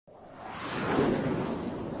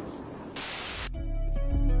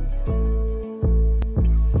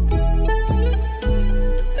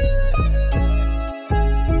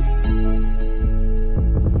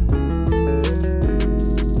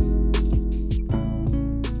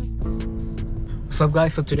What's up,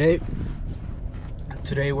 guys? So today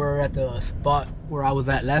we're at the spot where I was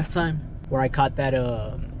at last time, where I caught that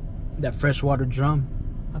freshwater drum.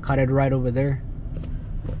 I caught it right over there.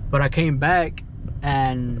 But I came back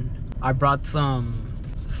and I brought some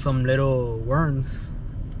little worms.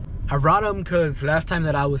 I brought them because last time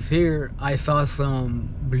that I was here, I saw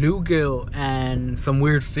some bluegill and some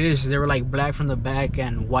weird fish. They were like black from the back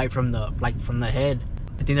and white from the head.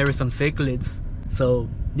 I think there were some cichlids. So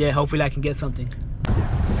yeah, hopefully I can get something.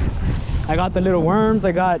 I got the little worms.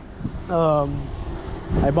 I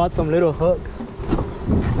bought some little hooks,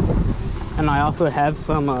 and I also have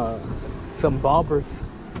some bobbers.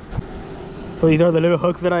 So these are the little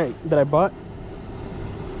hooks that I bought.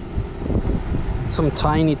 Some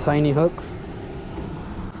tiny hooks.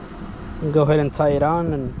 Go ahead and tie it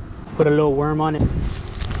on and put a little worm on it.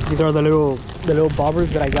 These are the little bobbers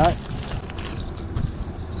that I got.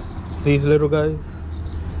 These little guys.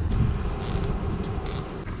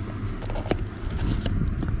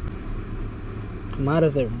 Come out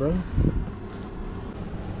of there, bro.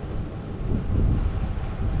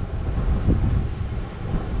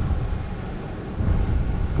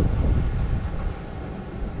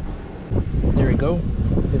 There we go.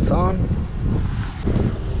 It's on.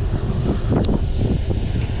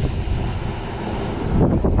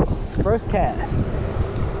 First cast.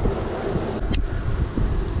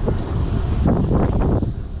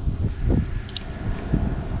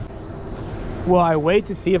 While I wait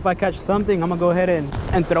to see if I catch something, I'm gonna go ahead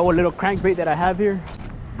and throw a little crankbait that I have here.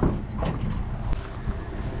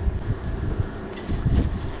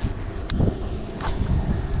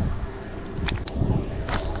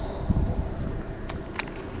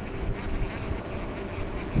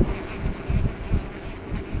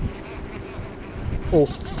 Oh,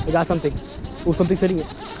 I got something. Oh, something's hitting it.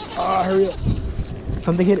 Oh, hurry up.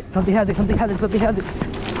 Something hit it. Something has it. Something has it. Something has it.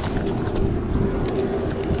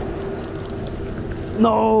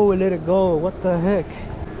 No, it let it go. What the heck?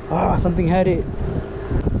 Ah, something had it.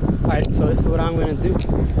 Alright, so this is what I'm gonna do.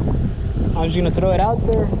 I'm just gonna throw it out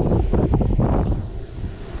there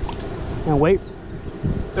and wait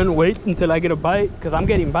until I get a bite, because I'm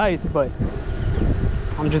getting bites, but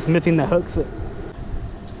I'm just missing the hooks.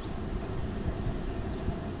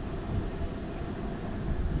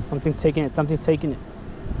 Something's taking it. Something's taking it.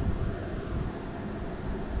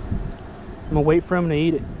 I'm gonna wait for him to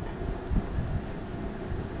eat it.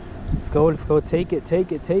 Let's go, take it.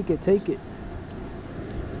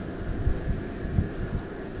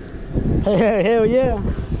 Hey, hell yeah.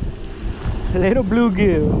 A little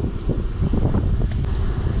bluegill.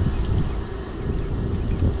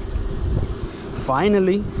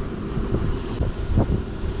 Finally.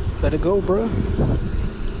 Let it go, bro.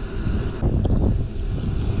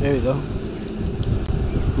 There you go.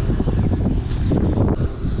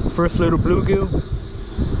 First little bluegill.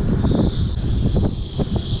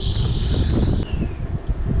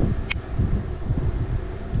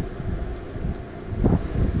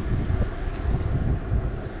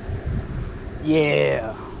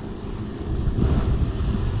 Yeah,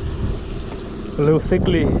 a little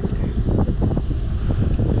cichlid.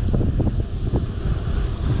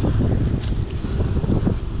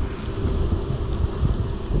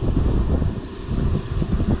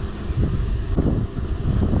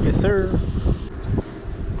 Yes, sir.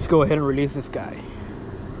 Let's go ahead and release this guy.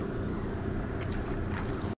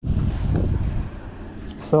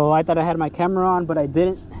 So I thought I had my camera on, but I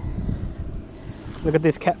didn't. Look at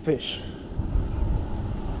this catfish.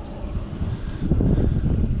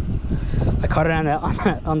 I caught it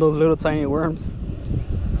on those little tiny worms,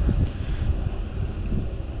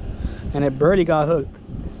 and it barely got hooked.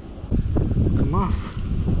 Come off.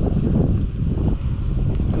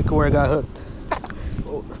 Look at where it got hooked.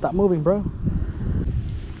 Oh, stop moving, bro.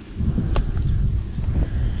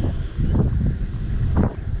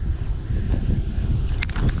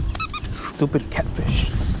 Stupid catfish.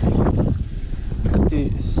 Look at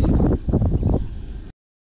this.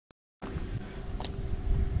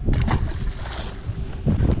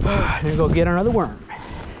 I'm gonna go get another worm.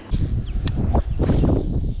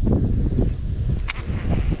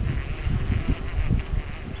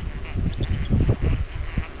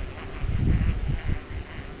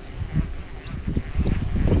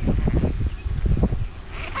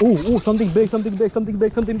 Ooh, something big.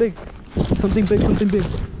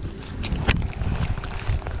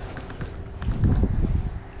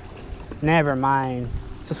 Never mind.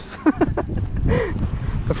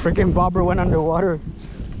 The freaking bobber went underwater.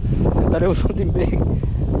 I thought it was something big.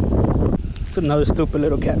 It's another stupid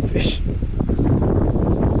little catfish.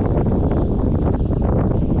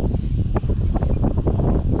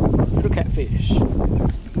 Little catfish.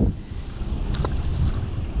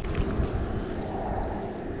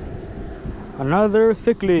 Another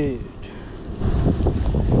cichlid.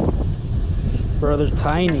 Brother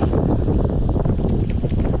Tiny.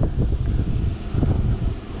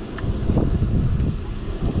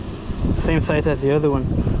 Same size as the other one.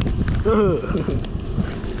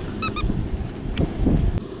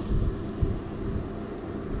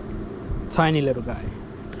 Tiny little guy.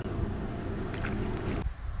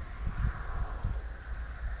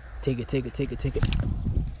 Take it, take it, take it, take it.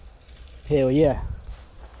 Hell yeah.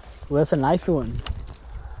 Well, that's a nice one.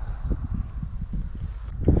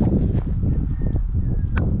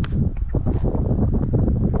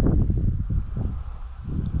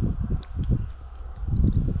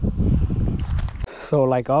 So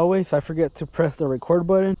like always, I forget to press the record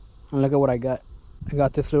button. And look at what I got. I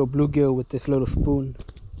got this little bluegill with this little spoon.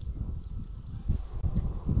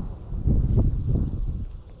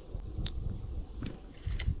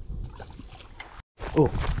 Oh,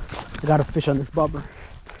 I got a fish on this bobber.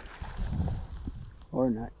 Or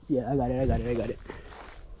not. Yeah, I got it, I got it, I got it.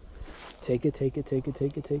 Take it, take it, take it,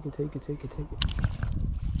 take it, take it, take it, take it, take it.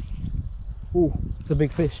 Ooh, it's a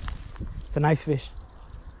big fish. It's a nice fish.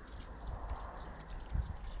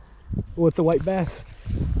 Oh, it's a white bass.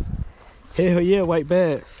 Hell yeah, white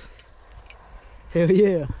bass. Hell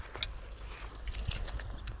yeah.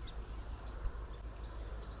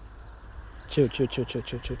 Chill, chill, chill, chill,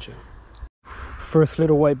 chill, chill, chill. First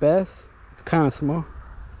little white bass. It's kind of small.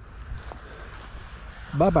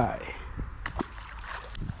 Bye-bye.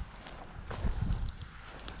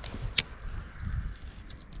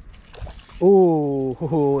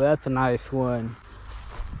 Oh, that's a nice one.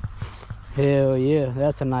 Hell yeah,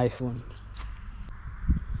 that's a nice one.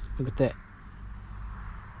 Look at that.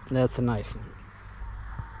 That's a nice one.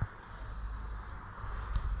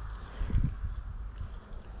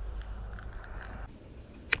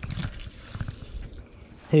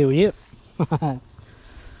 Hell yeah.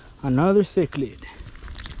 Another cichlid.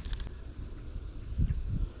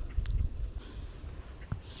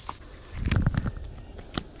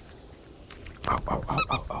 Ow, ow, ow,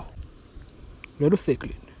 ow, ow. Little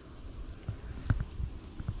cichlid.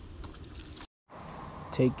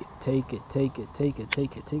 Take it, take it, take it, take it,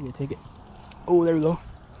 take it, take it, take it. Oh, there we go.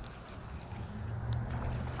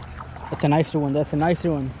 That's a nicer one, that's a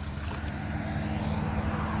nicer one.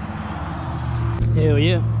 Hell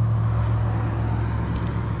yeah.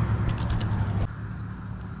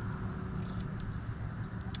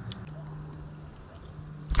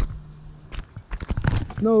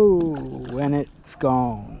 No, and it's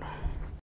gone.